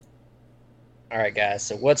All right, guys.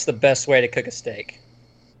 So, what's the best way to cook a steak?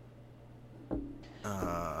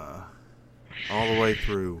 Uh, all the way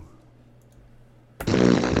through.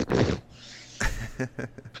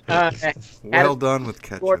 Uh, how Well does done with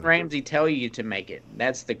Gordon ketchup. Ramsay tell you to make it?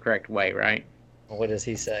 That's the correct way, right? What does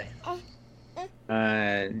he say?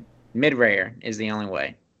 Uh, Mid-rare is the only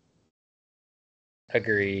way.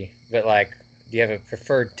 Agree. But like, do you have a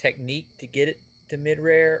preferred technique to get it to mid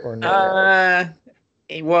rare or no?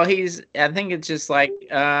 Well, I think it's just like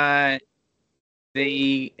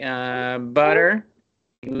the butter,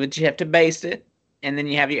 which you have to baste it, and then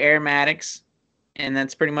you have your aromatics, and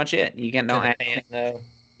that's pretty much it. You can It's in don't the add pan anything. though.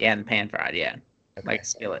 Yeah, in the pan fried, yeah, Okay. like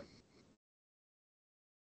skillet.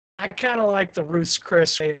 I kind of like the Ruth's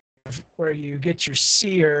Chris way where you get your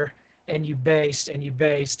sear and you baste and you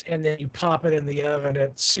baste and then you pop it in the oven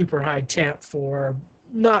at super high temp for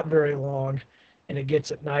not very long, and it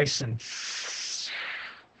gets it nice and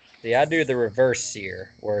See, I do the reverse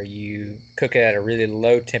sear, where you cook it at a really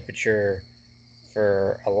low temperature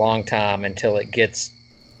for a long time until it gets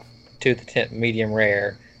to the medium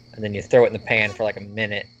rare, and then you throw it in the pan for like a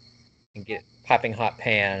minute and get piping hot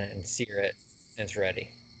pan and sear it, and it's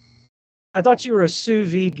ready. I thought you were a sous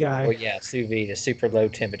vide Well, guy. yeah, sous vide to super low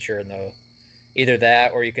temperature, and either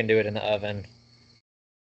that or you can do it in the oven.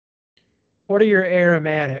 What are your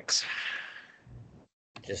aromatics?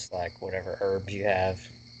 Just like whatever herbs you have.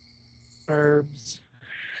 Herbs.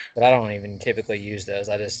 But I don't even typically use those.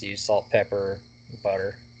 I just use salt, pepper,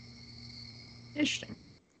 butter. Interesting.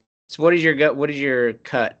 So, what is your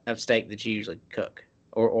cut of steak that you usually cook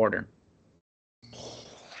or order?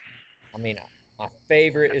 I mean, my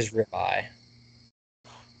favorite is ribeye.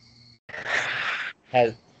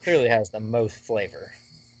 Has clearly has the most flavor.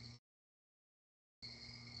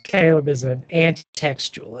 Caleb is an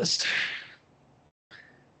anti-textualist.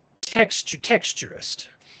 Texturist.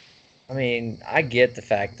 I mean, I get the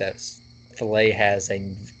fact that filet has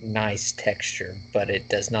a nice texture, but it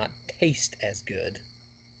does not taste as good.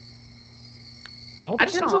 I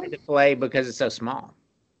just don't like the filet because it's so small.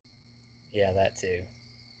 Yeah, that too.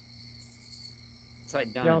 It's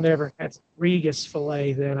like Y'all done. never had Regus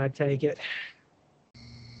filet, then I take it.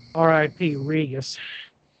 R.I.P. Regus.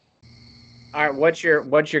 All right, what's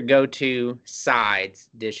your go-to sides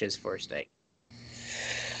dishes for a steak?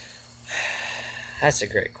 That's a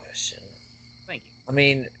great question. Thank you. I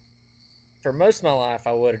mean, for most of my life,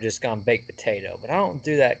 I would have just gone baked potato, but I don't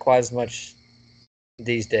do that quite as much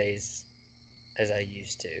these days as I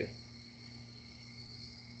used to.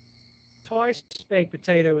 Twice baked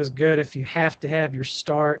potato is good if you have to have your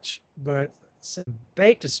starch, but some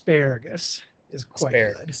baked asparagus is quite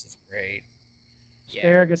good. Asparagus is great. Yeah.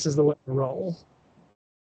 Asparagus is the way to roll.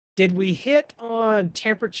 Did we hit on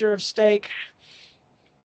temperature of steak?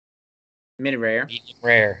 Mid-rare. Medium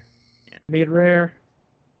rare. Mid rare?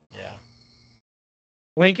 Yeah.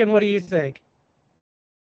 Lincoln, what do you think?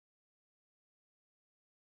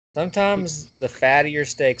 Sometimes the fattier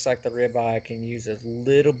steaks like the ribeye can use a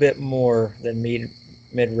little bit more than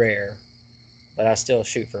mid rare, but I still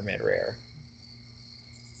shoot for mid rare.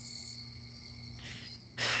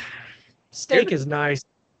 Steak is nice.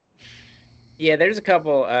 Yeah, there's a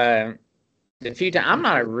couple. The few times I'm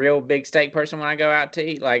not a real big steak person when I go out to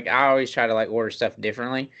eat. Like I always try to like order stuff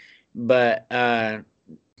differently, but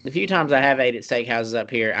the few times I have ate at steakhouses up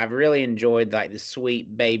here, I've really enjoyed like the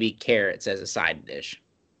sweet baby carrots as a side dish.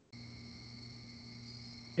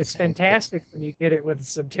 It's fantastic when you get it with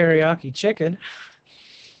some teriyaki chicken.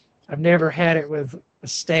 I've never had it with a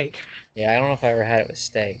steak. Yeah, I don't know if I ever had it with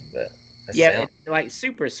steak, but Yeah, it's like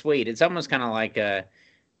super sweet. It's almost kind of like the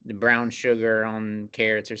brown sugar on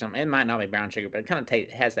carrots or something. It might not be brown sugar, but it kind of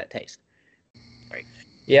has that taste. Right.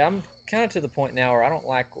 yeah, I'm kind of to the point now where I don't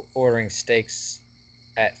like ordering steaks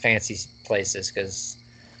at fancy places because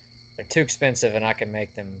they're too expensive, and I can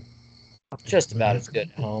make them just about as good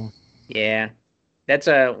at home. Yeah, that's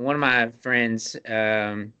one of my friends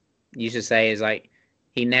used to say is like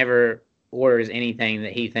he never orders anything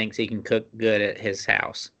that he thinks he can cook good at his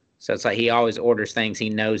house. So it's like he always orders things he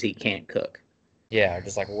knows he can't cook. Yeah,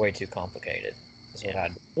 just like way too complicated. Is what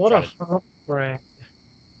I'd What try a humble brag.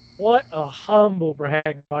 What a humble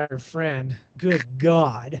brag by your friend. Good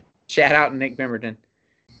God. Shout out Nick Pemberton.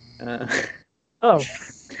 Oh,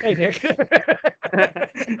 hey, Nick.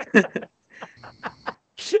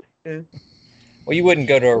 Well, you wouldn't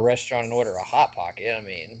go to a restaurant and order a Hot Pocket. I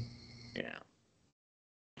mean, Yeah.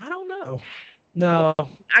 I don't know. No.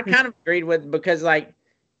 I kind of agreed with because like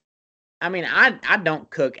I mean I don't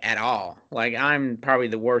cook at all. Like I'm probably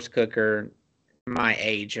the worst cooker my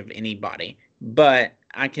age of anybody. But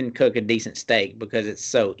I can cook a decent steak because it's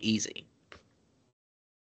so easy.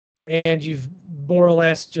 And you've more or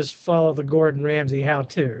less just follow the Gordon Ramsay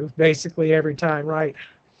how-to basically every time, right?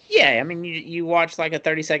 Yeah, I mean, you watch like a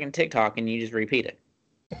 30-second TikTok and you just repeat it.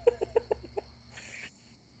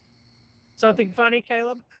 Something funny,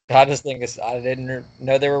 Caleb? I just think I didn't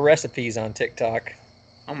know there were recipes on TikTok.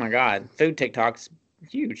 Oh my God, food TikTok's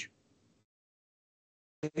huge.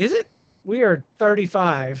 Is it? We are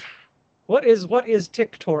 35. What is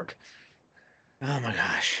TikTok? Oh my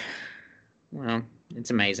gosh. Well, it's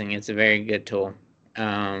amazing. It's a very good tool.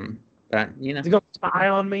 But you know, Is it going to spy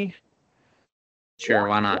on me? sure,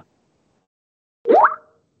 why not?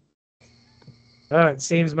 Oh, it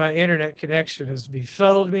seems my internet connection has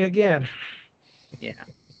befuddled me again. Yeah.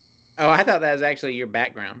 Oh, I thought that was actually your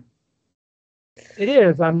background. It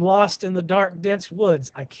is. I'm lost in the dark, dense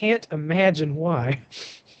woods. I can't imagine why.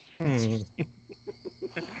 Hmm.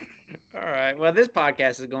 All right. Well, this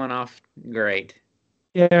podcast is going off great.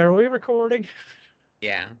 Yeah, are we recording?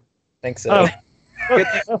 Yeah. Think so.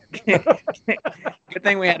 Oh. Good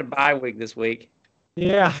thing we had a bye week this week.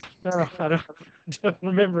 Yeah, no, I don't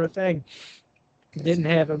remember a thing. Didn't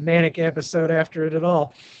have a manic episode after it at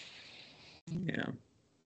all. Yeah.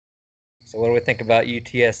 So what do we think about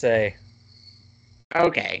UTSA?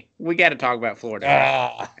 Okay, we got to talk about Florida.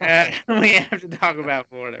 Ah. We have to talk about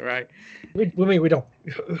Florida, right? We don't.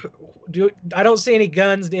 I don't see any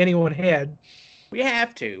guns to anyone's head. We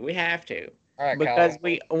have to. We have to. All right, Because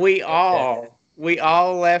Kyle. we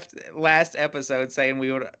all left last episode saying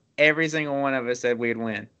we would. Every single one of us said we'd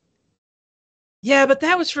win. Yeah, but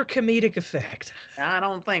that was for comedic effect. I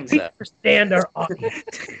don't think We so. understand our audience.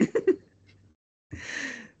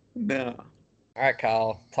 No. All right,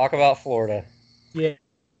 Kyle. Talk about Florida. Yeah.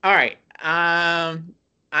 All right. I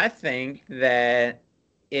think that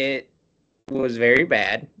it was very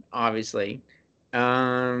bad. Obviously,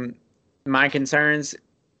 my concerns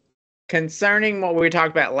concerning what we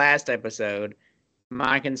talked about last episode.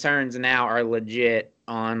 My concerns now are legit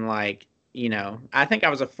on like, you know, I think I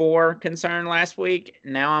was a 4 concern last week.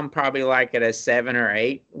 Now I'm probably like at a 7 or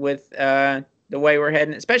 8 with the way we're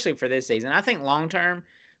heading, especially for this season. I think long term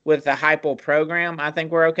with the Hypel program, I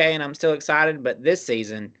think we're okay and I'm still excited. But this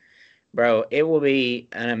season, bro, it will be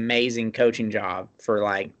an amazing coaching job for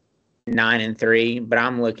like 9-3. But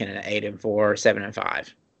I'm looking at 8-4,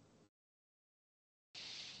 7-5.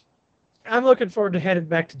 I'm looking forward to heading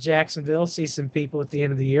back to Jacksonville, see some people at the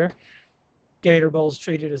end of the year. Gator Bowls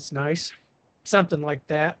treated us nice. Something like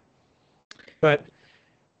that. But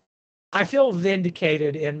I feel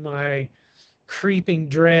vindicated in my creeping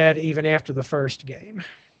dread even after the first game.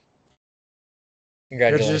 There's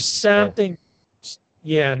Congratulations. just something.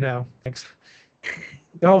 Yeah, no, thanks.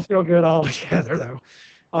 Don't feel good altogether, though.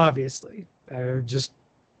 Obviously, just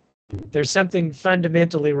there's something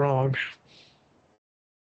fundamentally wrong.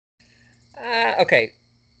 Okay.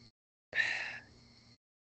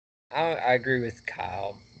 I agree with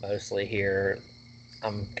Kyle mostly here.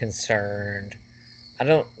 I'm concerned. I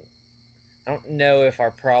don't know if our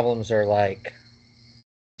problems are like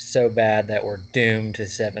so bad that we're doomed to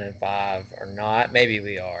 7-5 or not. Maybe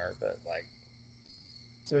we are, but like.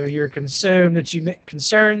 So you're concerned that you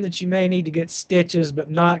may need to get stitches, but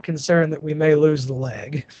not concerned that we may lose the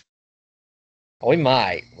leg. We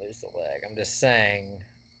might lose the leg. I'm just saying.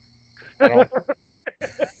 I don't.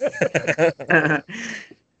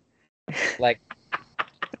 Like,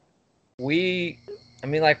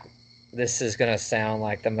 this is gonna sound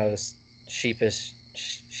like the most sheepiest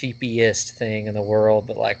thing in the world,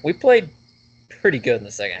 but like we played pretty good in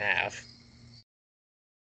the second half.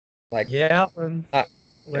 Like, Yeah, and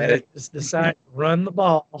let's decide to run the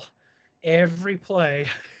ball every play.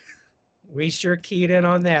 We sure keyed in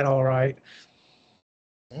on that, all right.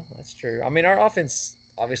 well, that's true. I mean, our offense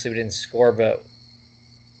obviously we didn't score, but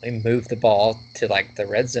we moved the ball to like the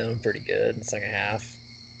red zone pretty good in the second half.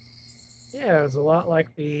 Yeah, it was a lot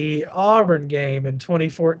like the Auburn game in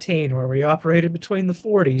 2014 where we operated between the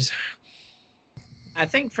 40s. I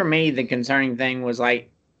think for me, the concerning thing was like,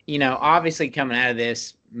 you know, obviously coming out of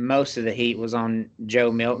this, most of the heat was on Joe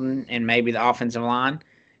Milton and maybe the offensive line.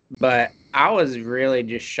 But I was really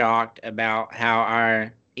just shocked about how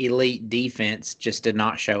our elite defense just did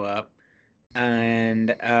not show up.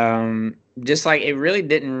 And just like it really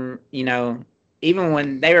didn't, you know, even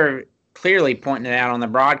when they were clearly pointing it out on the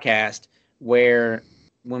broadcast where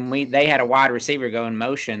when they had a wide receiver go in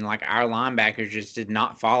motion, like our linebackers just did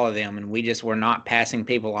not follow them, and we just were not passing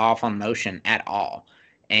people off on motion at all.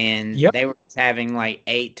 And they were just having like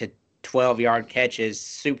 8 to 12-yard catches,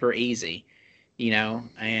 super easy, you know.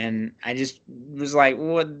 And I just was like,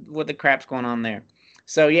 what the crap's going on there?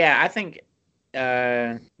 So yeah, I think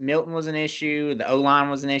Milton was an issue, the O-line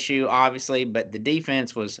was an issue, obviously, but the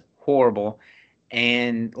defense was horrible.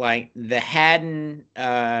 and like the Haddon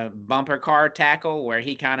bumper car tackle where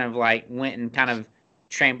he kind of like went and kind of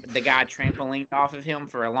the guy trampolined off of him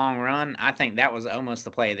for a long run. I think that was almost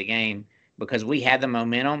the play of the game because we had the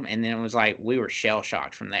momentum, and then it was like we were shell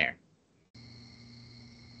shocked from there.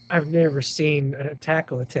 I've never seen a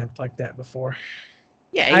tackle attempt like that before.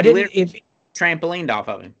 Yeah, he literally trampolined off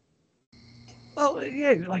of him. Well,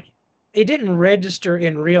 yeah, like it didn't register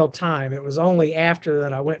in real time. It was only after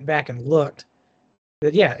that I went back and looked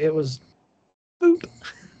that, yeah, it was boop.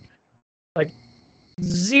 Like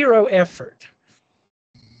zero effort.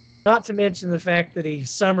 Not to mention the fact that he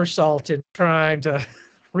somersaulted trying to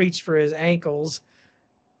reach for his ankles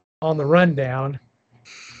on the rundown.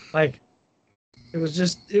 Like, it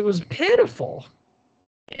was pitiful.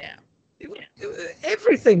 Yeah.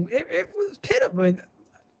 Everything. It was pitiful. I mean,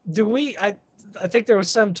 I think there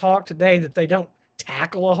was some talk today that they don't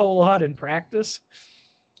tackle a whole lot in practice.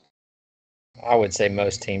 I would say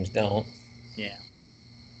most teams don't. Yeah.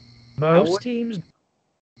 Most teams. I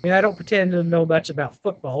mean, I don't pretend to know much about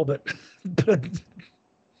football, but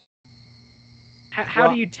how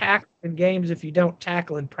do you tackle in games if you don't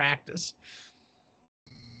tackle in practice?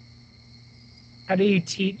 How do you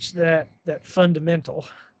teach that fundamental?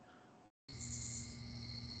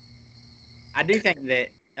 I do think that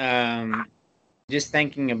just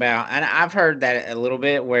thinking about, and I've heard that a little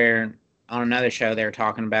bit where on another show they were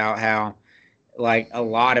talking about how like a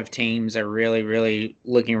lot of teams are really, really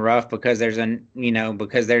looking rough because there's a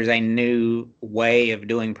new way of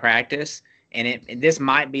doing practice. And this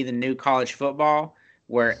might be the new college football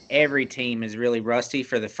where every team is really rusty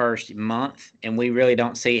for the first month, and we really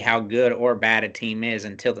don't see how good or bad a team is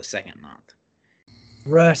until the second month.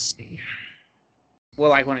 Rusty. Well,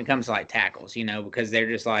 like when it comes to like tackles, because they're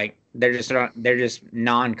just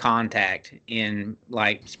non-contact in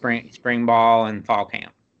like spring ball and fall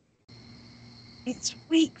camp. It's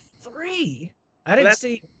week 3. I didn't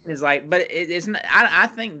see. It's like, but it's not. I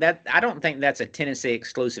don't think that's a Tennessee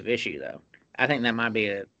exclusive issue though. I think that might be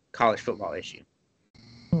a college football issue.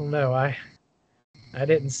 Oh no, I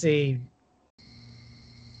didn't see.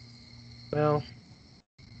 Well,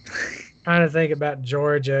 trying to think about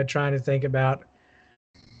Georgia, trying to think about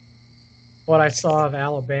what I saw of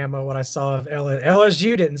Alabama, what I saw of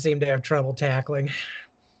LSU didn't seem to have trouble tackling.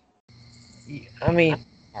 I mean,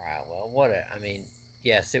 all right, well,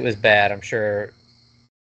 yes, it was bad. I'm sure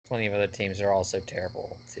plenty of other teams are also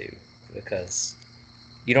terrible too, because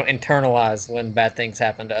you don't internalize when bad things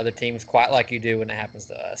happen to other teams quite like you do when it happens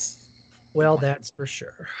to us. Well, that's for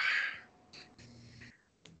sure.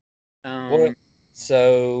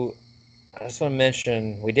 So I just want to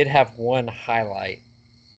mention we did have one highlight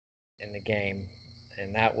in the game,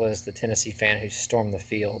 and that was the Tennessee fan who stormed the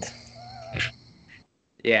field.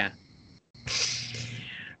 Yeah.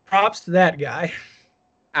 Props to that guy.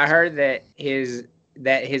 I heard that his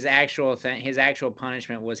actual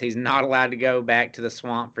punishment was he's not allowed to go back to the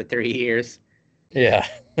swamp for 3 years. Yeah.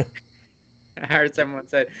 I heard someone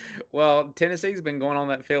said, well, Tennessee's been going on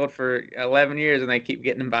that field for 11 years and they keep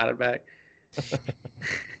getting invited back.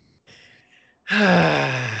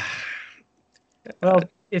 Well,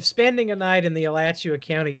 if spending a night in the Alachua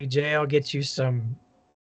County Jail gets you some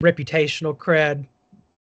reputational cred,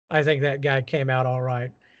 I think that guy came out all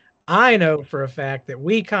right. I know for a fact that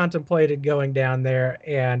we contemplated going down there,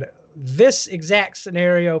 and this exact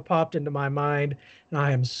scenario popped into my mind, and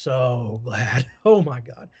I am so glad. Oh, my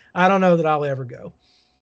God. I don't know that I'll ever go.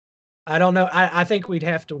 I don't know. I think we'd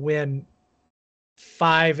have to win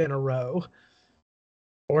 5 in a row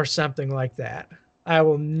or something like that. I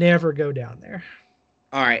will never go down there.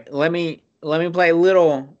 All right. Let me play a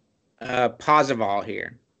little Posivol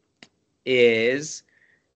here.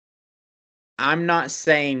 I'm not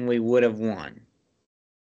saying we would have won,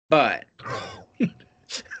 but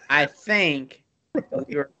I think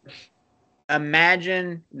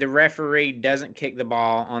imagine the referee doesn't kick the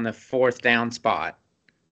ball on the 4th down spot,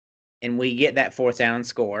 and we get that 4th down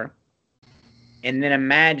score, and then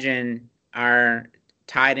imagine our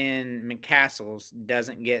tight end McCastles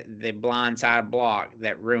doesn't get the blindside block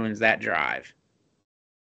that ruins that drive.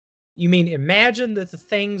 You mean imagine that the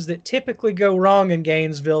things that typically go wrong in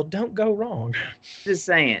Gainesville don't go wrong? Just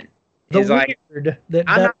saying. The weird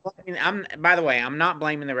by the way, I'm not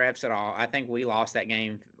blaming the refs at all. I think we lost that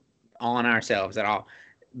game on ourselves at all.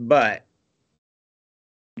 But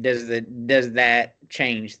does that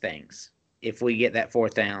change things if we get that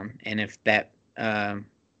 4th down and if that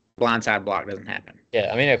blindside block doesn't happen? Yeah,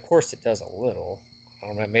 I mean, of course it does a little. I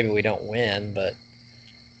don't know, maybe we don't win, but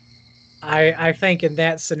I think in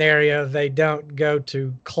that scenario they don't go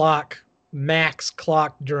to max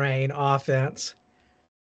clock drain offense.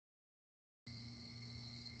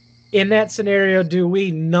 in that scenario, do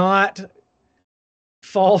we not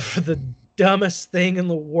fall for the dumbest thing in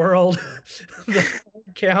the world? The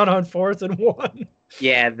count on 4th and 1.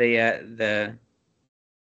 Yeah, that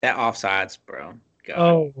offsides, bro. God.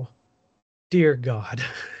 Oh, dear God.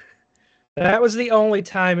 That was the only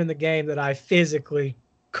time in the game that I physically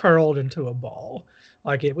curled into a ball.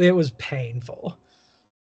 Like it was painful.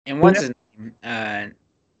 And what's his name?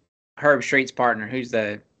 Herb Street's partner. Who's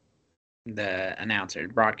the announcer,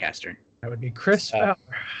 broadcaster? That would be Chris Fowler.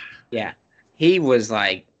 Yeah, he was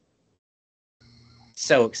like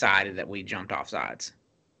so excited that we jumped off sides.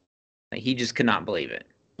 Like, he just could not believe it.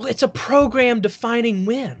 Well, it's a program-defining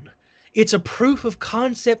win. It's a proof of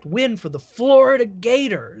concept win for the Florida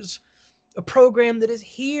Gators, a program that is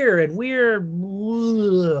here, and we're.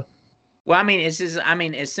 Well, I mean, it's just. I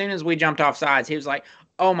mean, as soon as we jumped off sides, he was like,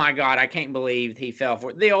 "Oh my God, I can't believe he fell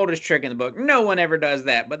for it. The oldest trick in the book. No one ever does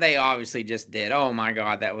that, but they obviously just did. Oh my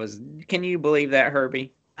God, that was. Can you believe that,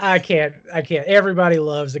 Herbie?" I can't. Everybody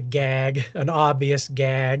loves a gag, an obvious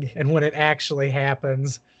gag, and when it actually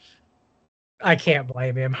happens, I can't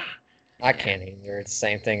blame him. I can't either. It's the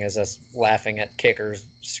same thing as us laughing at kickers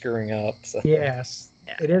screwing up. So. Yes,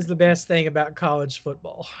 it is the best thing about college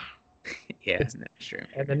football. Yeah, that's true.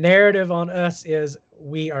 And the narrative on us is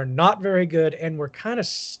we are not very good and we're kind of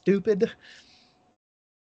stupid.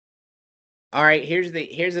 All right, here's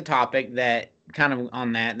a topic that kind of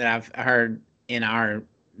on that I've heard in our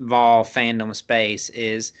Vol fandom space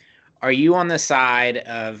is, are you on the side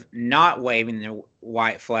of not waving the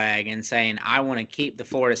white flag and saying, I want to keep the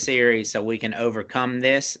Florida series so we can overcome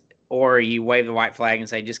this? Or you wave the white flag and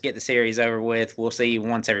say, just get the series over with. We'll see you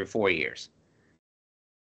once every 4 years.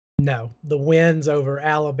 No, the wins over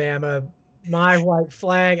Alabama, my white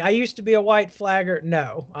flag. I used to be a white flagger.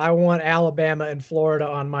 No, I want Alabama and Florida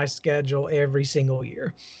on my schedule every single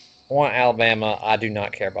year. I want Alabama. I do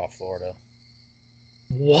not care about Florida.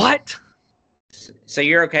 What? So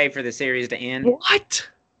you're okay for the series to end? What?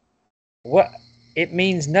 It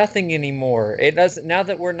means nothing anymore. It doesn't. Now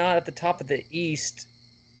that we're not at the top of the East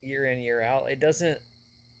year in, year out, it doesn't.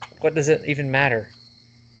 What does it even matter?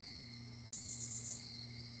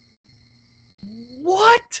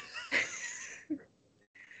 What?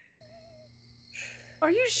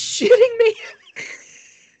 Are you shitting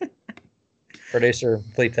me? Producer,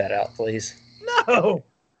 bleep that out, please. No.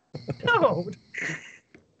 No.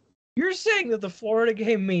 You're saying that the Florida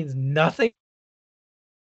game means nothing?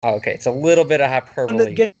 Oh, okay, it's a little bit of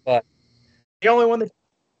hyperbole, but the only one that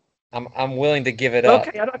I'm willing to give it up.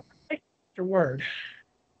 Okay, I don't take your word.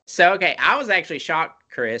 So okay, I was actually shocked,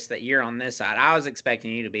 Chris, that you're on this side. I was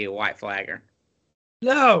expecting you to be a white flagger.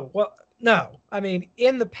 No, well, no. I mean,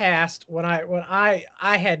 in the past, when I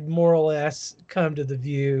had more or less come to the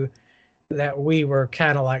view that we were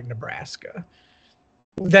kind of like Nebraska,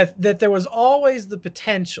 that there was always the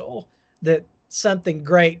potential that something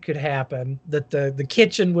great could happen, that the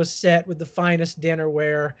kitchen was set with the finest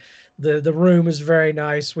dinnerware, the room is very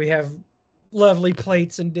nice, we have lovely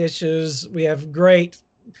plates and dishes, we have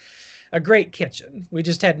a great kitchen. We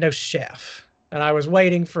just had no chef. And I was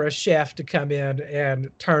waiting for a chef to come in and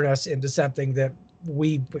turn us into something that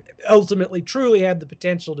we ultimately truly had the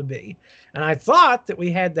potential to be. And I thought that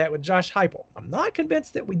we had that with Josh Heupel. I'm not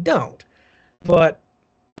convinced that we don't. But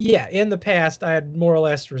yeah, in the past, I had more or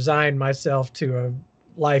less resigned myself to a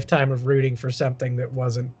lifetime of rooting for something that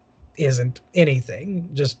isn't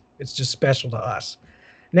anything. It's just special to us.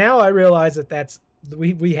 Now I realize that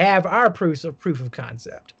we have our proof of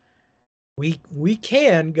concept. We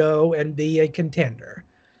can go and be a contender.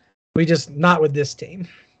 We just not with this team,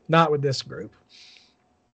 not with this group.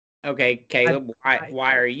 Okay, Caleb,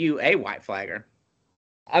 why are you a white flagger?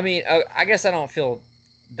 I mean, I guess I don't feel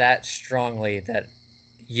that strongly that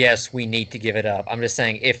yes, we need to give it up. I'm just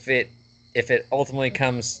saying if it ultimately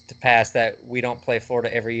comes to pass that we don't play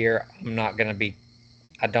Florida every year,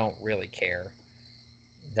 I don't really care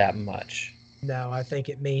that much. No, I think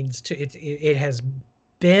it means it has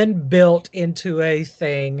been built into a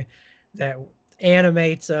thing that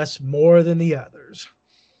animates us more than the others.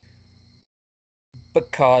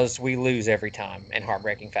 Because we lose every time in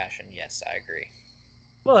heartbreaking fashion. Yes, I agree.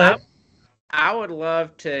 But I would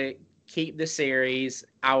love to keep the series.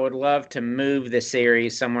 I would love to move the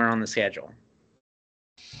series somewhere on the schedule.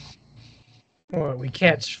 Well, we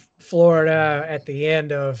catch Florida at the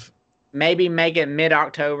end of... Maybe make it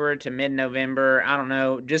mid-October to mid-November. I don't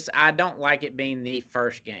know. Just I don't like it being the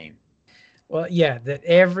first game. Well, yeah, that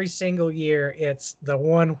every single year it's the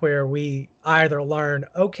one where we either learn,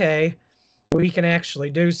 okay, we can actually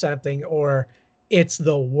do something, or it's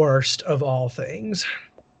the worst of all things.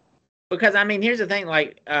 Because, I mean, here's the thing.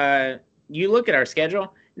 Like, you look at our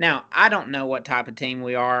schedule. Now, I don't know what type of team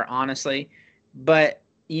we are, honestly, but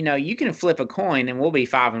you can flip a coin and we'll be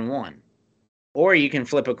 5-1, or you can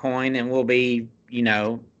flip a coin and we'll be,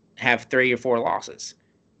 have 3 or 4 losses.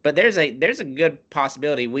 But there's a good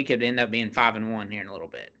possibility we could end up being 5-1 here in a little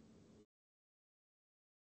bit.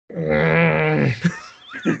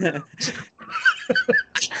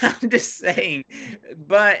 I'm just saying,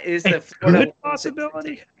 but it's the Florida good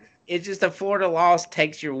possibility. It's just the Florida loss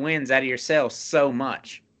takes your wins out of yourself so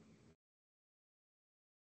much.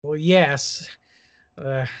 Well, yes.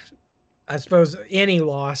 I suppose any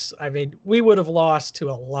loss, I mean, we would have lost to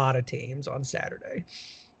a lot of teams on Saturday.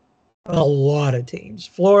 A lot of teams.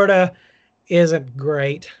 Florida isn't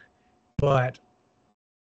great, but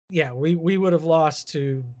yeah, we would have lost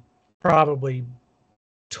to probably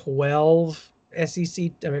 12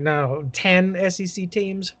 SEC, 10 SEC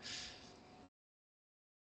teams.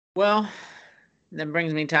 Well, that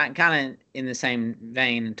brings me to kind of in the same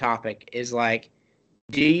vein and topic is like,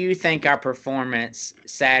 do you think our performance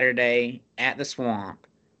Saturday at the Swamp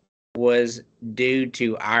was due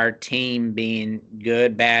to our team being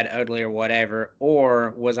good, bad, ugly, or whatever, or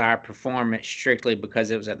was our performance strictly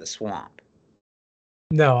because it was at the Swamp?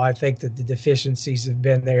 No, I think that the deficiencies have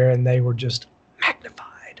been there and they were just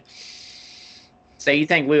magnified. So you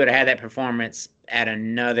think we would have had that performance at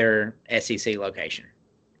another SEC location?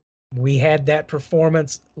 We had that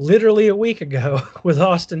performance literally a week ago with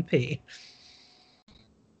Austin Peay.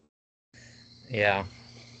 Yeah.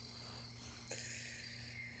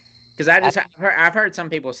 Because I've heard some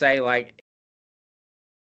people say like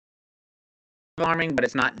alarming, but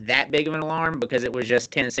it's not that big of an alarm because it was just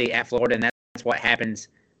Tennessee at Florida, and that's what happens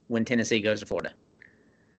when Tennessee goes to Florida.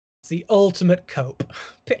 It's the ultimate cope.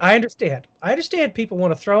 I understand. I understand people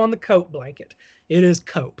want to throw on the cope blanket. It is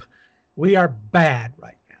cope. We are bad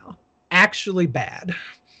right now. Actually bad.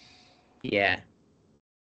 Yeah.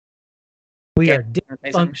 We are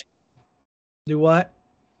dysfunctional. Do what?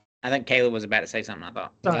 I think Caleb was about to say something, I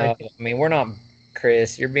thought. I mean, we're not,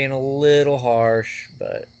 Chris, you're being a little harsh,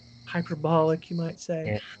 but... hyperbolic, you might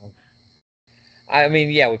say. Yeah. I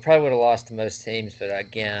mean, yeah, we probably would have lost to most teams, but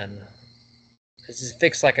again, this is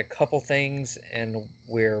fixed like a couple things, and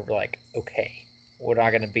we're like, okay, we're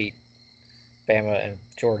not going to beat Bama and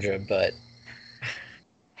Georgia, but...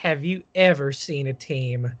 Have you ever seen a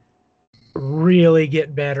team really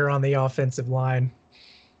get better on the offensive line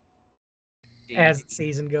as the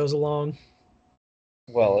season goes along?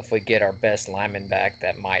 Well, if we get our best lineman back,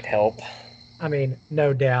 that might help. I mean,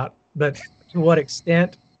 no doubt. But to what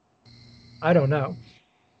extent? I don't know.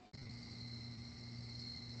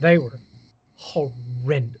 They were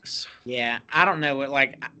horrendous. Yeah, I don't know what,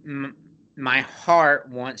 like, my heart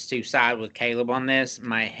wants to side with Caleb on this.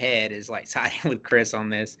 My head is like siding with Chris on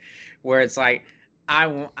this, where it's like, I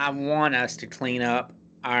want us to clean up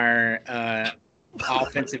our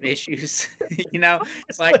offensive issues.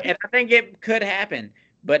 It's like, and I think it could happen.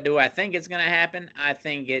 But do I think it's going to happen? I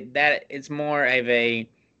think it's more of a,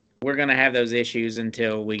 we're going to have those issues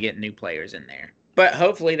until we get new players in there. But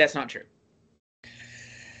hopefully that's not true.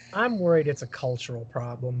 I'm worried it's a cultural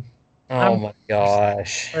problem. Oh my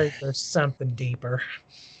gosh. There's something deeper.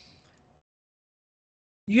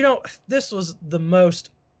 This was the most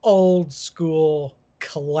old school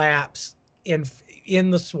collapse in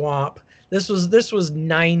the Swamp. This was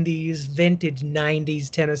 90s, vintage 90s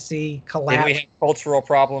Tennessee collapse. Did we have cultural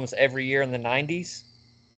problems every year in the 90s?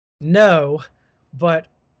 No, but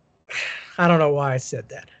I don't know why I said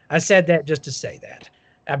that. I said that just to say that.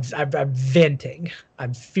 I'm venting.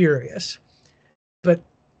 I'm furious. But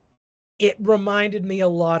it reminded me a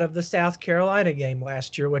lot of the South Carolina game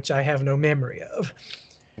last year, which I have no memory of.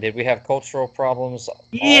 Did we have cultural problems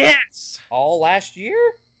all last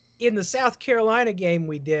year? In the South Carolina game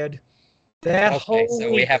we did. So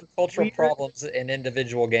we have cultural problems in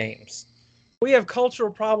individual games. We have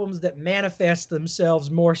cultural problems that manifest themselves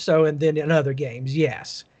more so than in other games,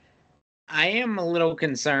 yes. I am a little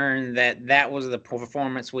concerned that was the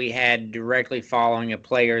performance we had directly following a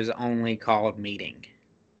players-only called meeting.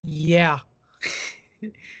 Yeah.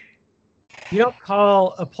 You don't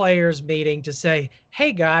call a players meeting to say,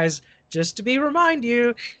 hey guys, just to remind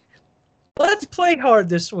you, let's play hard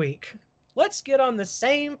this week. Let's get on the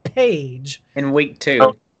same page. In week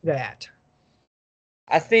 2. That.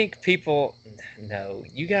 I think no,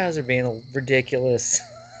 you guys are being ridiculous.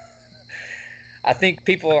 I think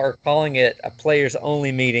people are calling it a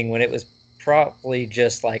players-only meeting when it was probably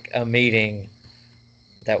just like a meeting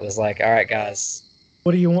that was like, all right, guys.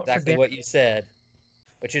 What do you want? Exactly what you said,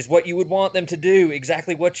 which is what you would want them to do,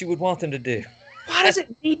 exactly what you would want them to do. Why does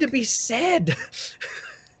it need to be said?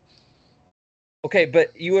 Okay,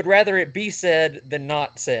 but you would rather it be said than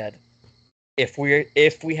not said if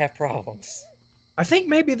we have problems. I think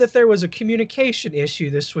maybe that there was a communication issue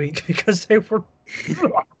this week because they were.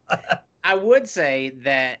 I would say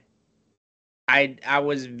that I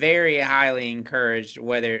was very highly encouraged,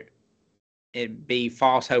 whether it be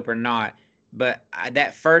false hope or not. But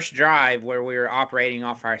that first drive where we were operating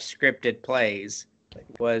off our scripted plays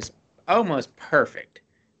was almost perfect.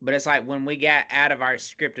 But it's like when we got out of our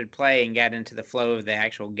scripted play and got into the flow of the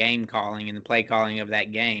actual game calling and the play calling of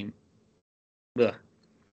that game. Ugh.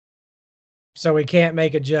 So we can't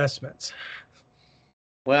make adjustments.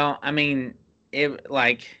 Well, I mean, it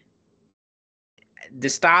like the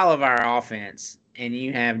style of our offense, and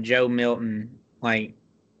you have Joe Milton, like,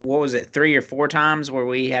 what was it, 3 or 4 times where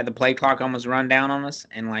we had the play clock almost run down on us,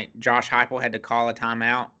 and like Josh Heupel had to call a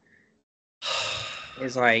timeout.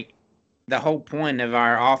 It's like the whole point of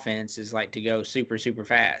our offense is like to go super, super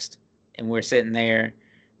fast, and we're sitting there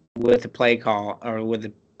with the play call or with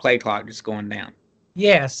the play clock just going down.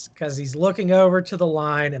 Yes, because he's looking over to the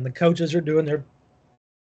line and the coaches are doing their.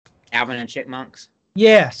 Alvin and Chipmunks.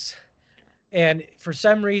 Yes. And for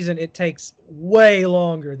some reason, it takes way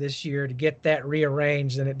longer this year to get that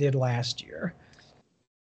rearranged than it did last year.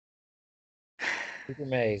 Cooper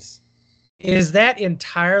Mays. Is that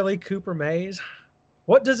entirely Cooper Mays?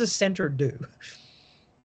 What does a center do?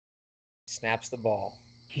 Snaps the ball.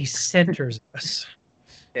 He centers us.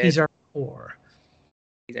 He's our core.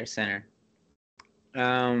 He's our center.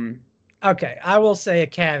 Okay, I will say a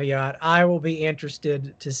caveat. I will be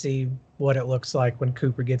interested to see what it looks like when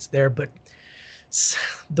Cooper gets there, but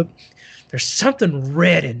there's something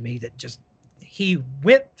red in me that just he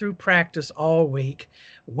went through practice all week,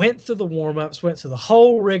 went through the warm-ups, went through the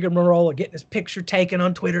whole rigmarole of getting his picture taken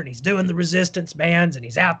on Twitter, and he's doing the resistance bands, and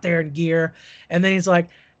he's out there in gear, and then he's like,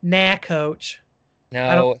 nah, coach.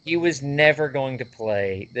 No, he was never going to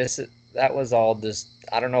play. That was all just,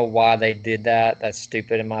 I don't know why they did that. That's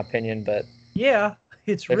stupid in my opinion, but yeah,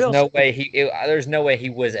 it's there's real. No way there's no way he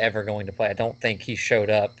was ever going to play. I don't think he showed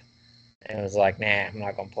up and was like, nah, I'm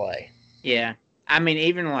not going to play. Yeah. I mean,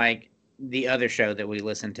 even like the other show that we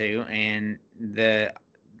listened to, and the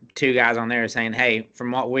 2 guys on there are saying, hey,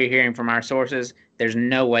 from what we're hearing from our sources, there's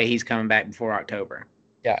no way he's coming back before October.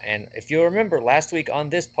 Yeah, and if you'll remember last week on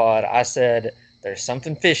this pod, I said there's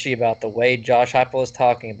something fishy about the way Josh Heupel is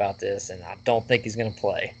talking about this, and I don't think he's going to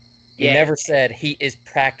play. He never said he is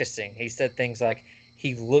practicing. He said things like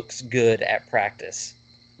he looks good at practice.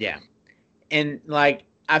 Yeah. And like,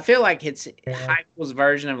 I feel like it's Heupel's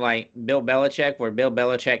version of like Bill Belichick, where Bill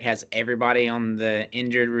Belichick has everybody on the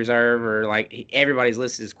injured reserve, or like everybody's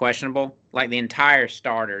listed as questionable. Like the entire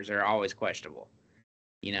starters are always questionable.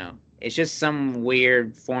 You know, it's just some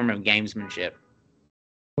weird form of gamesmanship.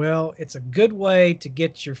 Well, it's a good way to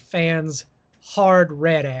get your fans hard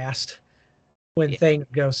red-assed when things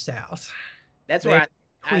go south. That's why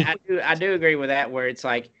I do agree with that, where it's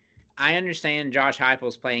like, I understand Josh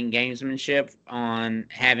Heupel's playing gamesmanship on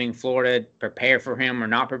having Florida prepare for him or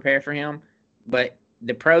not prepare for him, but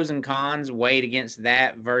the pros and cons weighed against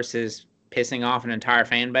that versus pissing off an entire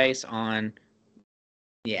fan base on,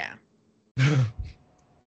 yeah.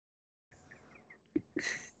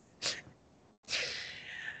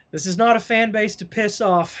 This is not a fan base to piss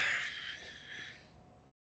off.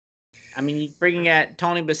 I mean, you freaking got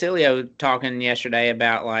Tony Basilio talking yesterday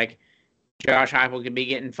about like Josh Heupel could be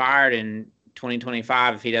getting fired in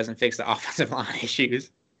 2025 if he doesn't fix the offensive line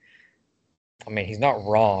issues. I mean, he's not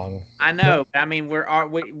wrong. I know, but I mean,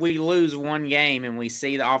 we lose one game and we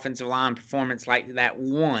see the offensive line performance like that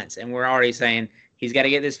once, and we're already saying he's got to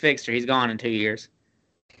get this fixed or he's gone in 2 years.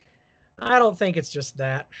 I don't think it's just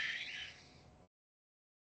that.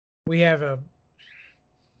 We're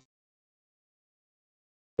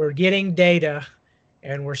getting data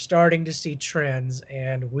and we're starting to see trends,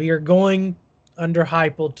 and we are going under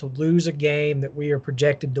Heupel to lose a game that we are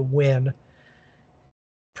projected to win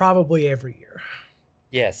probably every year.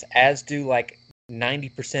 Yes, as do like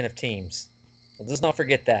 90% of teams. So let's not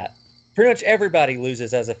forget that. Pretty much everybody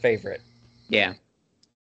loses as a favorite. Yeah.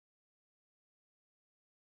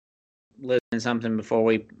 Listening to something before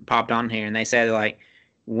we popped on here, and they said like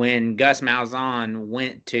when Gus Malzahn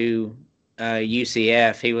went to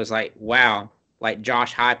UCF, he was like, wow, like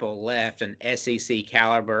Josh Heupel left an SEC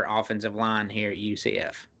caliber offensive line here at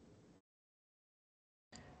UCF.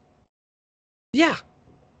 Yeah.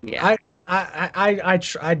 Yeah.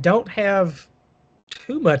 I don't have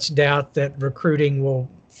too much doubt that recruiting will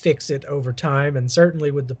fix it over time, and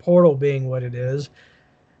certainly with the portal being what it is,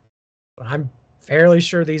 I'm fairly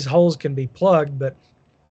sure these holes can be plugged, but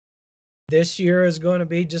this year is going to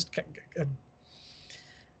be just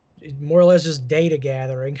more or less just data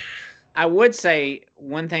gathering. I would say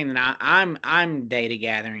one thing that I'm data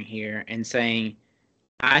gathering here and saying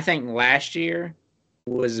I think last year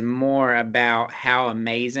was more about how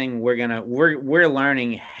amazing we're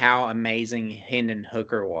learning how amazing Hendon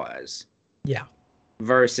Hooker was. Yeah.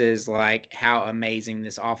 Versus like how amazing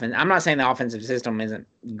this offense. I'm not saying the offensive system isn't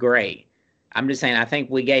great. I'm just saying I think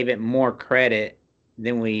we gave it more credit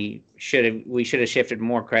than we should have. We should have shifted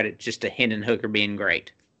more credit just to Hendon Hooker being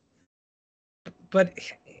great. But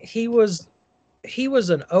he was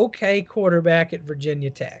an okay quarterback at Virginia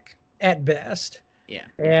Tech at best. Yeah.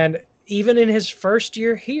 And even in his first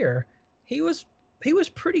year here, he was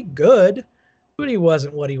pretty good, but he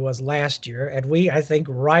wasn't what he was last year. And we, I think,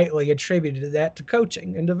 rightly attributed that to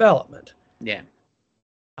coaching and development. Yeah.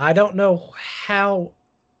 I don't know how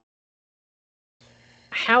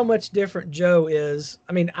much different Joe is.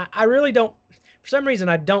 I mean, I really don't, for some reason,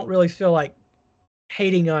 I don't really feel like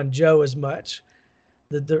hating on Joe as much.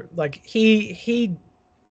 Like he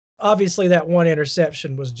obviously that one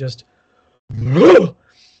interception was just,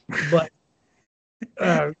 but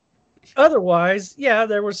otherwise, yeah,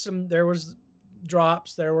 there was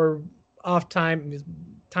drops, there were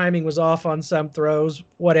timing was off on some throws,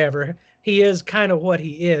 whatever. He is kind of what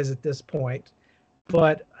he is at this point,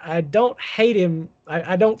 but I don't hate him.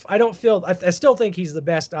 I still think he's the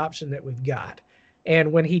best option that we've got.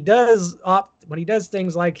 And when he does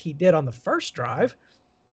things like he did on the first drive,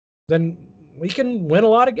 then we can win a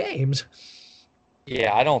lot of games.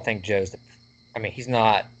 Yeah, I don't think he's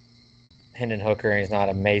not Hendon Hooker and he's not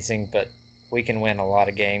amazing, but we can win a lot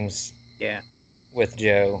of games. Yeah. With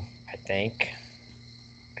Joe, I think.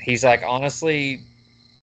 He's like honestly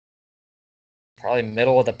probably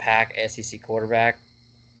middle of the pack SEC quarterback.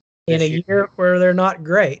 In a year where they're not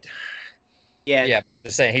great. Yeah. Yeah,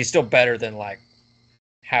 just saying he's still better than like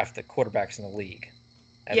half the quarterbacks in the league.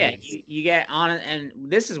 Yeah, you get on it, and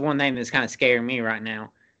this is one thing that's kind of scaring me right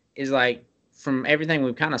now, is like from everything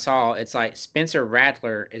we've kind of saw, it's like Spencer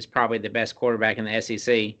Rattler is probably the best quarterback in the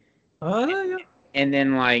SEC. Yeah. And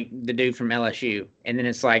then like the dude from LSU, and then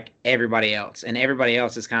it's like everybody else, and everybody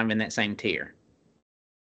else is kind of in that same tier.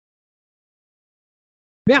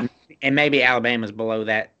 Yeah, and maybe Alabama's below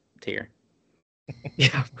that tier.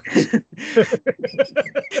 Yeah.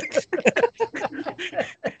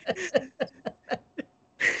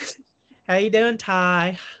 How you doing,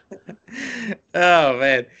 Ty? Oh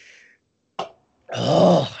man.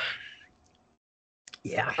 Oh.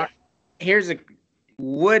 Yeah. This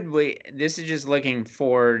is just looking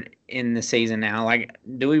forward in the season now. Like,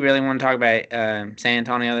 do we really want to talk about San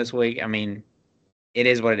Antonio this week? I mean, it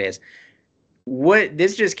is what it is.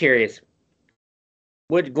 This is just curious.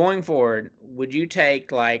 Going forward, would you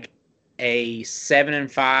take like a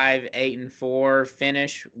 7-5, 8-4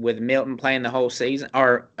 finish with Milton playing the whole season,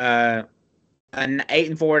 or an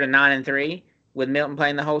 8-4 to 9-3 with Milton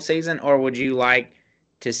playing the whole season, or would you like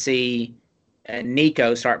to see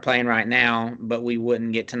Nico start playing right now, but we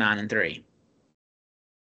wouldn't get to 9-3?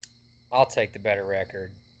 I'll take the better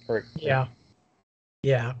record. Yeah.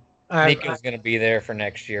 Nico's going to be there for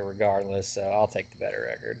next year regardless, so I'll take the better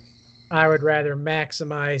record. I would rather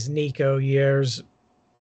maximize Nico years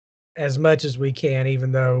as much as we can,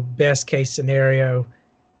 even though best case scenario,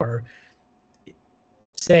 or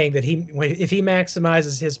saying that if he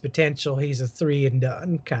maximizes his potential, he's a 3 and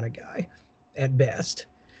done kind of guy at best.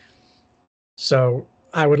 So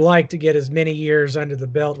I would like to get as many years under the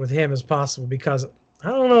belt with him as possible, because I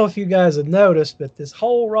don't know if you guys have noticed, but this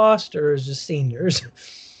whole roster is just seniors.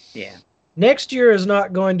 Yeah. Next year is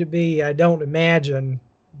not going to be, I don't imagine,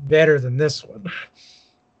 better than this one.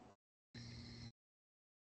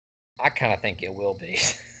 I kind of think it will be.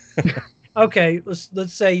 Okay,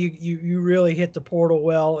 let's say you really hit the portal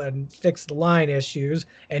well and fix the line issues,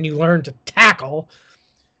 and you learn to tackle,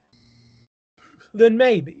 then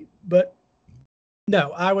maybe. But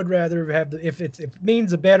no, I would rather have if it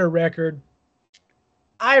means a better record.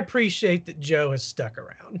 I appreciate that Joe has stuck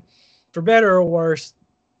around, for better or worse.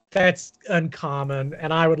 That's uncommon,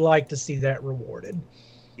 and I would like to see that rewarded.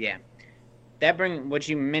 Yeah, what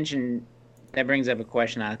you mentioned. That brings up a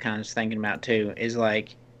question I kind of was thinking about too. Is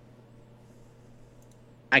like,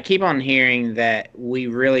 I keep on hearing that we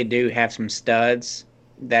really do have some studs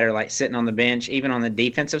that are like sitting on the bench, even on the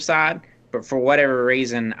defensive side. But for whatever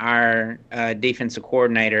reason, our defensive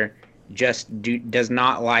coordinator just does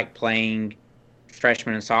not like playing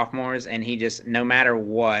freshmen and sophomores, and he just, no matter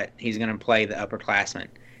what, he's going to play the upperclassmen.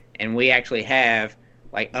 And we actually have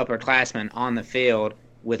like upperclassmen on the field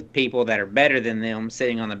with people that are better than them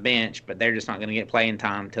sitting on the bench, but they're just not going to get playing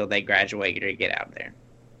time until they graduate or get out there.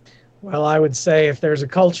 Well, I would say if there's a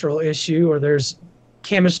cultural issue or there's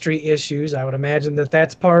chemistry issues. I would imagine that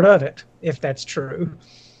that's part of it, if that's true.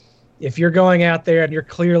 If you're going out there and you're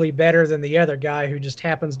clearly better than the other guy who just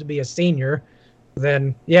happens to be a senior,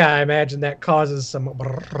 then yeah, I imagine that causes some.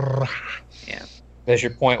 Yeah. There's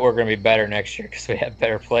your point. We're going to be better next year because we have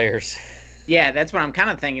better players. Yeah, that's what I'm kind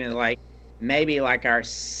of thinking. Is like maybe like our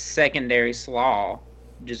secondary slaw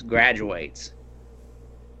just graduates.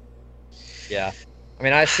 Yeah. I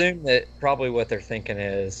mean, I assume that probably what they're thinking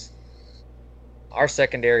is our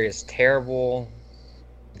secondary is terrible.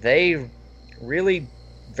 They really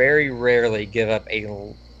very rarely give up a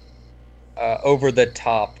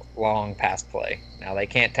over-the-top long pass play. Now, they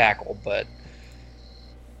can't tackle, but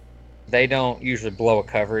they don't usually blow a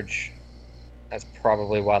coverage. That's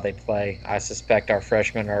probably why they play. I suspect our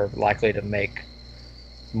freshmen are likely to make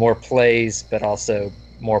more plays, but also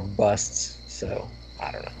more busts. So,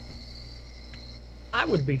 I don't know. I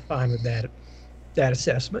would be fine with that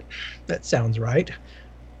assessment. That sounds right.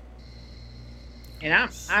 And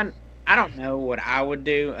I don't know what I would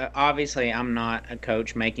do. Obviously, I'm not a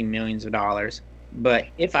coach making millions of dollars, but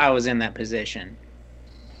if I was in that position,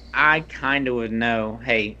 I kind of would know,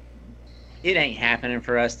 hey, it ain't happening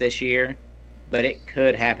for us this year, but it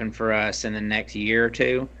could happen for us in the next year or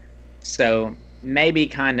two. So maybe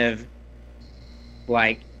kind of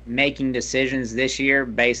like making decisions this year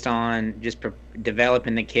based on just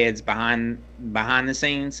developing the kids behind the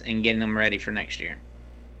scenes and getting them ready for next year.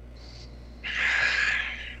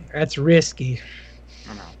 That's risky.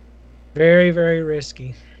 I know. Very, very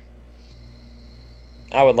risky.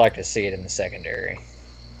 I would like to see it in the secondary.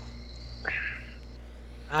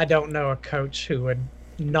 I don't know a coach who would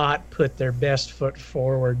not put their best foot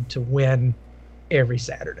forward to win every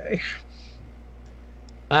Saturday.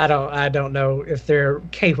 I don't know if they're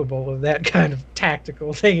capable of that kind of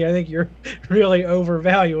tactical thing. I think you're really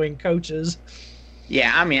overvaluing coaches.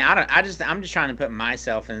 Yeah, I mean, I'm just trying to put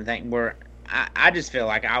myself in the thing where I just feel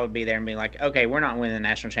like I would be there and be like, okay, we're not winning the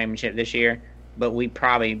national championship this year, but we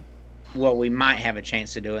might have a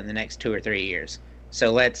chance to do it in the next 2 or 3 years.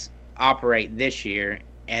 So let's operate this year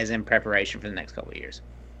as in preparation for the next couple of years.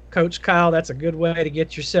 Coach Kyle, that's a good way to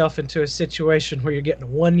get yourself into a situation where you're getting a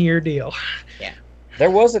 1-year deal. Yeah. There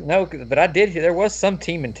wasn't but I did hear there was some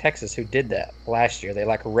team in Texas who did that last year. They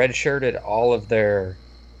like redshirted all of their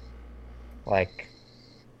like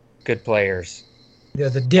good players. Yeah,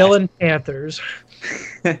 the Dillon Panthers.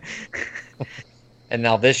 And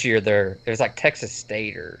now this year it was like Texas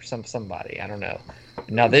State or somebody, I don't know.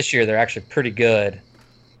 And now this year they're actually pretty good.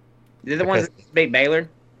 They're the ones that beat Baylor?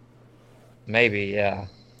 Maybe, yeah.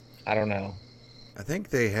 I don't know. I think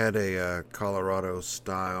they had a Colorado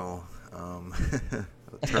style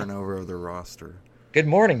turnover of the roster. Good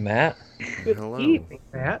morning, Matt. Good Hello. evening,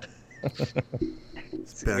 Matt.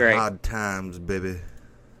 It's been Great. odd times, baby.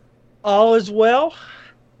 All is well.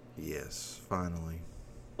 Yes, finally.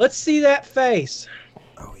 Let's see that face.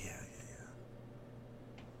 Oh, yeah.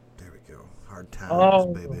 There we go. Hard times,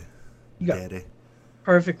 Oh, baby. you got Daddy.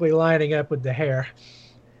 perfectly lining up with the hair.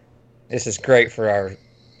 This is great for our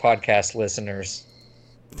podcast listeners.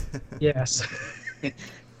 Yes.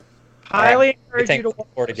 Highly You encourage you think to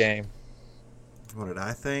for the game. What did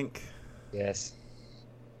I think? Yes.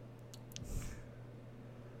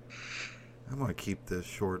 I'm going to keep this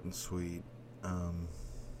short and sweet.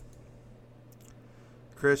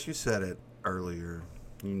 Chris, you said it earlier.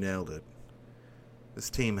 You nailed it. This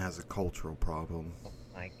team has a cultural problem. Oh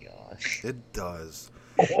my gosh. It does.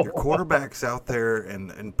 Your quarterback's out there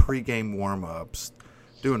in pregame warm-ups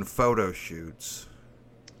doing photo shoots.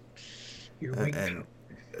 Here we go. And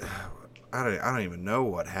I don't even know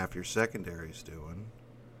what half your secondary's doing.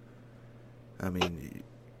 I mean,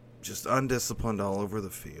 just undisciplined all over the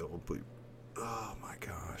field. But, oh, my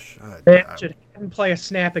gosh. Should Haddon play a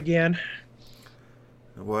snap again?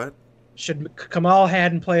 What? Should Kamal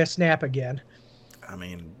Haddon play a snap again? I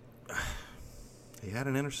mean, he had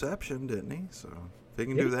an interception, didn't he? So if he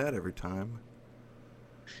can do that every time.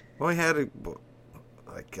 Well, he had a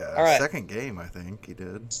All right. second game, I think he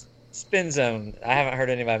did. Spin zone. I haven't heard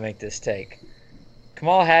anybody make this take.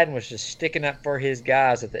 Kamal Haddon was just sticking up for his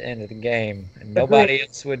guys at the end of the game, and nobody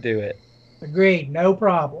else would do it. Agreed. No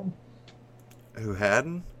problem. Who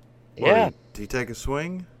hadn't? Yeah. Did he take a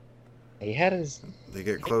swing? He had his. Did he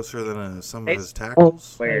get closer than some of his It's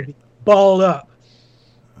tackles? weird. Balled up.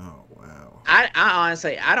 Oh wow! I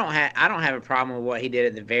honestly I don't have a problem with what he did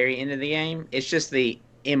at the very end of the game. It's just the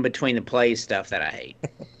in between the plays stuff that I hate.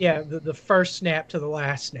 Yeah, the first snap to the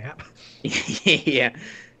last snap. Yeah.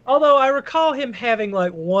 Although I recall him having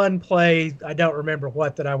like one play, I don't remember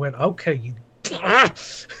what, that I went, okay, you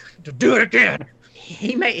do it again.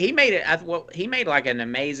 He made it. He made like an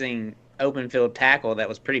amazing open field tackle that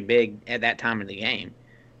was pretty big at that time of the game.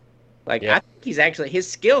 Like, Yeah. I think he's actually, his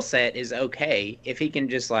skill set is okay if he can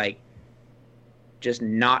just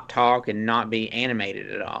not talk and not be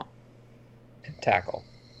animated at all. Tackle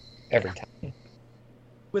every time.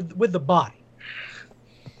 With the body.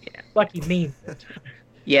 Yeah. Like he means it.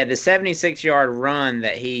 Yeah, the 76-yard run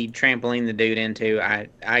that he trampolined the dude into, I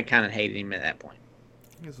kind of hated him at that point.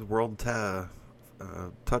 He's a world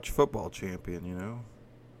touch football champion, you know?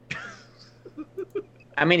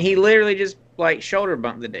 I mean, he literally just, like, shoulder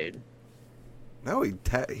bumped the dude. No, he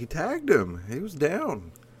tagged him. He was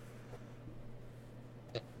down.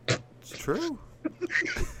 It's true.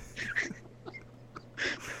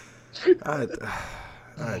 I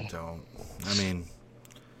don't. I mean,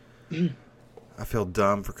 I feel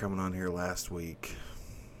dumb for coming on here last week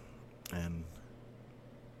and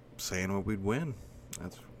saying what we'd win.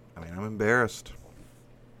 I'm embarrassed.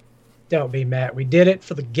 Don't be, Matt. We did it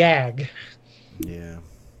for the gag. Yeah.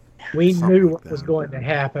 We Something knew like what was that. going to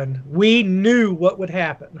happen. We knew what would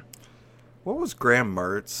happen. What was Graham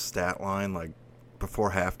Mertz's stat line like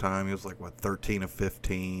before halftime? He was like, 13 of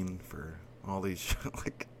 15 for all these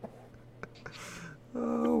like.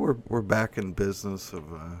 Oh, we're back in business of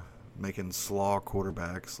making slaw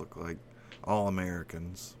quarterbacks look like all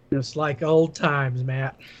Americans. Just like old times,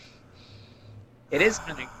 Matt. It is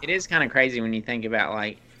kind of crazy when you think about,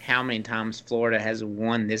 like, how many times Florida has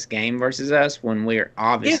won this game versus us when we're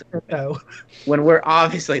obviously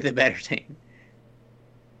the better team.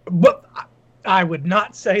 But I would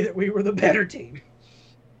not say that we were the better team.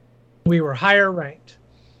 We were higher ranked.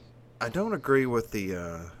 I don't agree with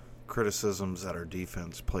the criticisms that our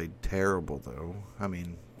defense played terrible, though. I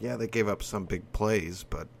mean, yeah, they gave up some big plays,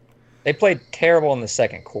 but They played terrible in the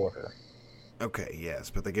second quarter. okay, yes,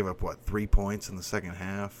 but they gave up 3 points in the second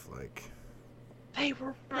half, like. They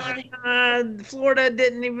were running. Florida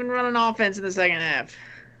didn't even run an offense in the second half.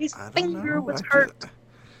 His I don't finger know. was hurt.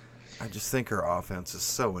 I just think our offense is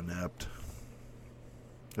so inept.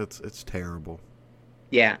 It's terrible.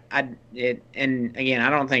 Yeah, and again, I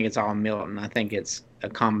don't think it's all Milton. I think it's a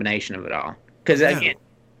combination of it all. Because again,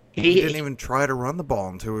 He didn't even try to run the ball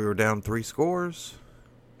until we were down 3 scores.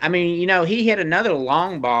 I mean, he hit another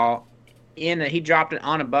long ball he dropped it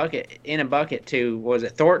on a bucket to, was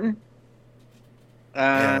it Thornton?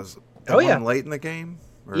 Yeah, it was one late in the game.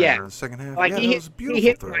 Or Yeah. the second half. Like yeah, that was a beautiful he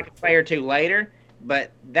hit throw. like a play or two later,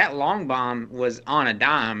 but that long bomb was on a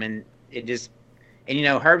dime, and it just, and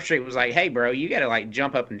Herbstreit was like, "Hey, bro, you got to like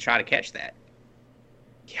jump up and try to catch that."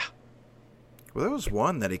 Yeah. Well, there was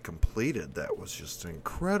one that he completed that was just an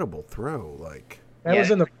incredible throw. Like, That was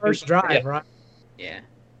in the first drive, Yeah. right? Yeah.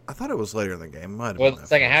 I thought it was later in the game. Might have Well, been the that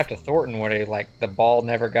second first half to one. Thornton, where the ball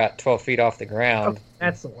never got 12 feet off the ground. Oh,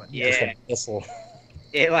 that's the one. Yeah. Just a missile.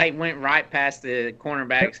 It like went right past the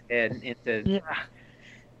cornerback's head into. Yeah.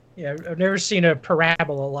 Yeah, I've never seen a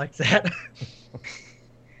parabola like that.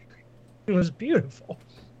 It was beautiful.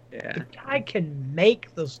 Yeah. The guy can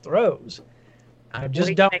make those throws. I just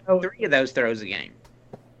He don't makes know. 3 of those throws a game,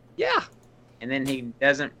 Yeah. and then he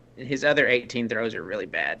doesn't. His other 18 throws are really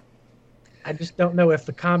bad. I just don't know if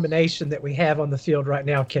the combination that we have on the field right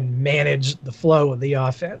now can manage the flow of the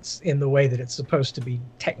offense in the way that it's supposed to be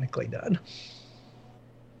technically done.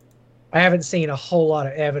 I haven't seen a whole lot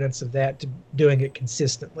of evidence of that to doing it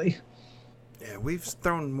consistently. Yeah, we've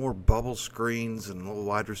thrown more bubble screens and little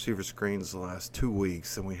wide receiver screens the last 2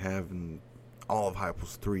 weeks than we have in all of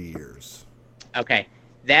Heupel's 3 years. Okay,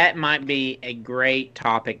 that might be a great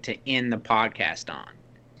topic to end the podcast on.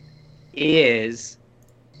 Is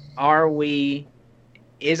our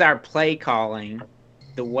play calling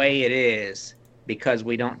the way it is because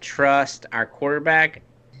we don't trust our quarterback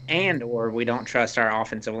or we don't trust our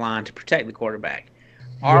offensive line to protect the quarterback?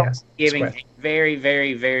 Are Yes, we giving that's a very,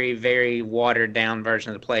 very, very, very watered down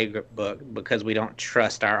version of the playbook because we don't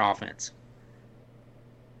trust our offense?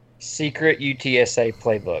 Secret UTSA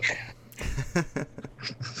playbook.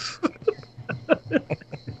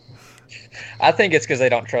 I think it's because they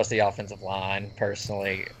don't trust the offensive line,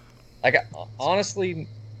 personally. Like, honestly,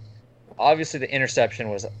 obviously the interception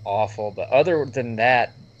was awful, but other than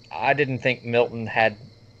that, I didn't think Milton had,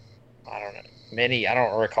 I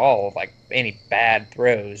don't recall, like, any bad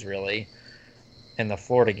throws, really, in the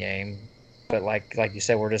Florida game. But like you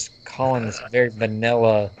said, we're just calling this very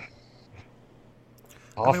vanilla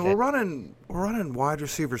I mean, offense. we're running wide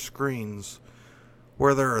receiver screens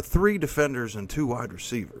where there are 3 defenders and 2 wide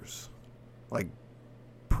receivers, like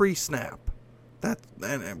pre-snap.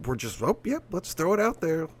 And we're just, let's throw it out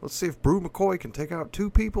there. Let's see if Brew McCoy can take out 2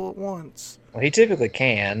 people at once. Well, he typically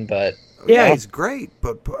can, but Yeah, Yeah. he's great,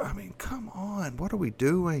 but I mean, come on, what are we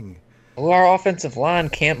doing? Well, our offensive line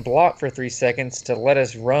can't block for 3 seconds to let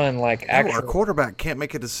us run like No, our actual. quarterback can't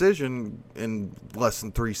make a decision in less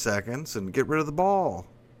than 3 seconds and get rid of the ball.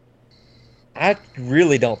 I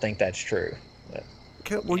really don't think that's true.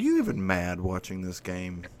 Were you even mad watching this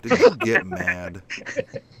game? Did you get mad?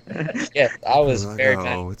 Yes, I was Like, very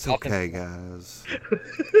oh, mad. it's okay, guys.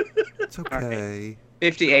 It's okay.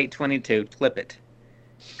 58-22. Flip it.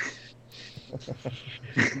 I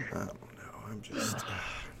don't know. I'm just.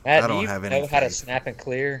 Matt, I do don't you have know any how to faith. snap and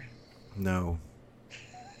clear? No.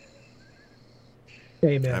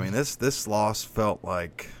 Amen. I mean, this loss felt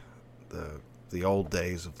like the old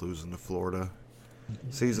days of losing to Florida.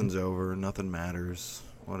 Season's over. Nothing matters.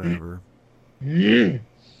 Whatever. I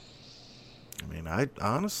mean, I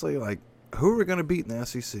honestly, like, who are we going to beat in the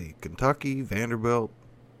SEC? Kentucky, Vanderbilt?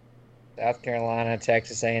 South Carolina,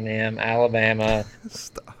 Texas A&M, Alabama.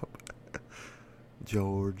 Stop.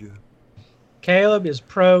 Georgia. Caleb is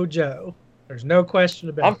pro Joe. There's no question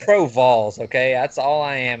about I'm that. pro Vols, okay? That's all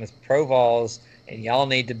I am is pro Vols, and y'all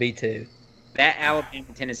need to be too. That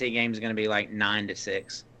Alabama-Tennessee game is going to be like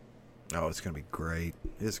 9-6. Oh, it's going to be great.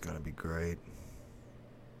 It's going to be great.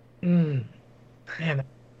 Man, that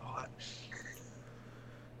thought.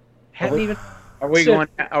 Hadn't even. Are we So- going?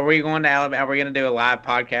 Are we going to Alabama? Are we going to do a live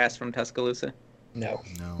podcast from Tuscaloosa? No.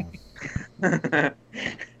 No.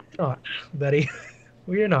 Not, buddy.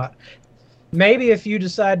 We're not. Maybe if you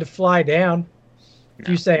decide to fly down, if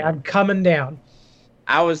you say, I'm coming down.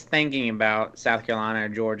 I was thinking about South Carolina or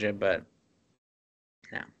Georgia, but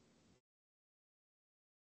no.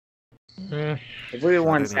 If we had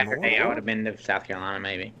won Not anymore. Saturday, I would have been to South Carolina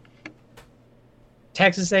maybe.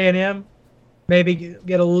 Texas A&M, maybe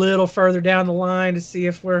get a little further down the line to see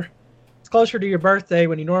if it's closer to your birthday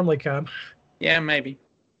when you normally come. Yeah, maybe.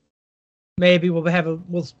 Maybe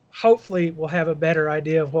hopefully we'll have a better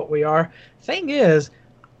idea of what we are. Thing is,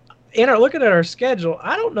 looking at our schedule,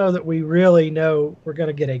 I don't know that we really know we're going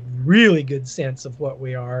to get a really good sense of what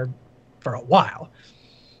we are for a while.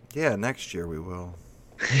 Yeah, next year we will.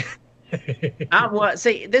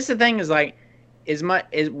 See, this is the thing is like,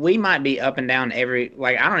 we might be up and down every,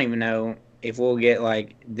 like, I don't even know if we'll get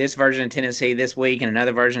like this version of Tennessee this week and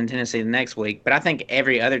another version of Tennessee the next week, but I think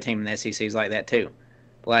every other team in the SEC is like that too.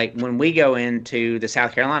 Like when we go into the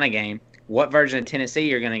South Carolina game, what version of Tennessee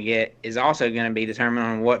you're going to get is also going to be determined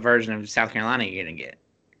on what version of South Carolina you're going to get.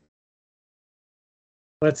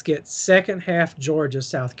 Let's get second half Georgia,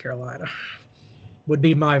 South Carolina. Would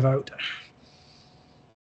be my vote.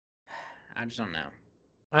 I just don't know.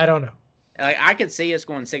 I don't know. Like I could see us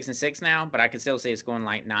going 6-6 now, but I could still see us going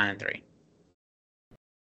like 9-3.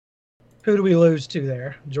 Who do we lose to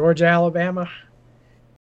there? Georgia, Alabama?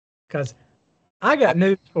 Because I got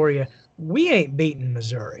news for you. We ain't beating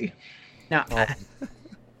Missouri. Now,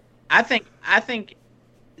 I think I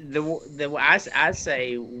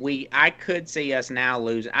could see us now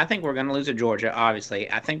lose. I think we're going to lose to Georgia. Obviously,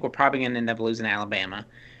 I think we're probably going to end up losing to Alabama,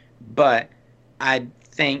 but I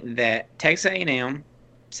think that Texas A&M,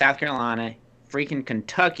 South Carolina, freaking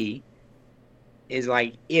Kentucky is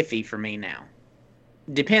like iffy for me now.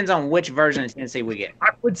 Depends on which version of Tennessee we get. I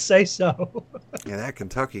would say so. Yeah, that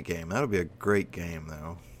Kentucky game, that'll be a great game,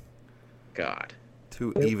 though. God.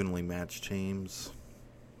 Two evenly matched teams.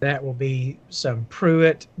 That will be some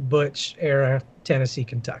Pruitt, Butch era Tennessee,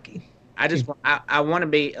 Kentucky. I want to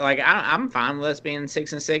be like I'm fine with us being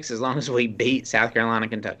 6-6 as long as we beat South Carolina,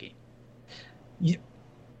 Kentucky.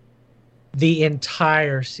 The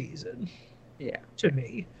entire season, Yeah. to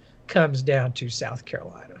me, comes down to South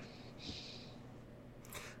Carolina.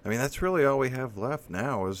 I mean, that's really all we have left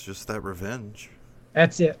now is just that revenge.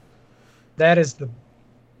 That's it. That is the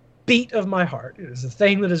beat of my heart. It is the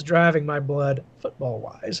thing that is driving my blood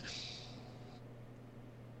football-wise.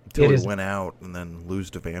 Until It we is. win out and then lose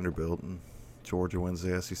to Vanderbilt and Georgia wins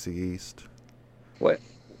the SEC East. What?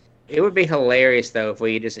 It would be hilarious though if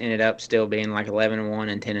we just ended up still being like 11-1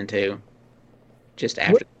 and 10-2, just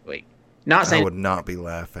after the week. Not I saying would not be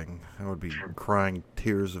laughing. I would be crying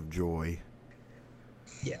tears of joy.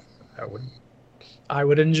 Yeah, I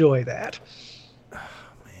would enjoy that.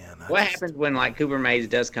 Man, what happens when like Cooper Mays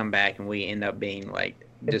does come back and we end up being like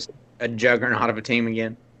just a juggernaut of a team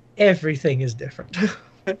again. Everything is different.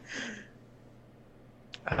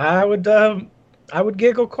 I would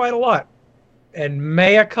giggle quite a lot, and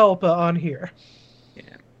mea culpa on here. Yeah.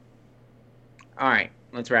 All right,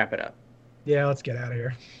 let's wrap it up. Yeah, let's get out of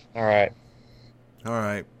here. All right. All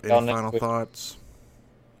right. Y'all Any next final week. thoughts?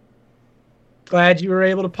 Glad you were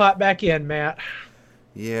able to pop back in, Matt.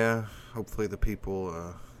 Yeah. Hopefully the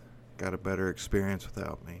people got a better experience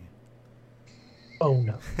without me. Oh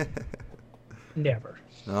no, never.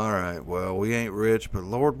 All right. Well, we ain't rich, but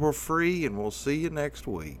Lord, we're free, and we'll see you next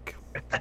week.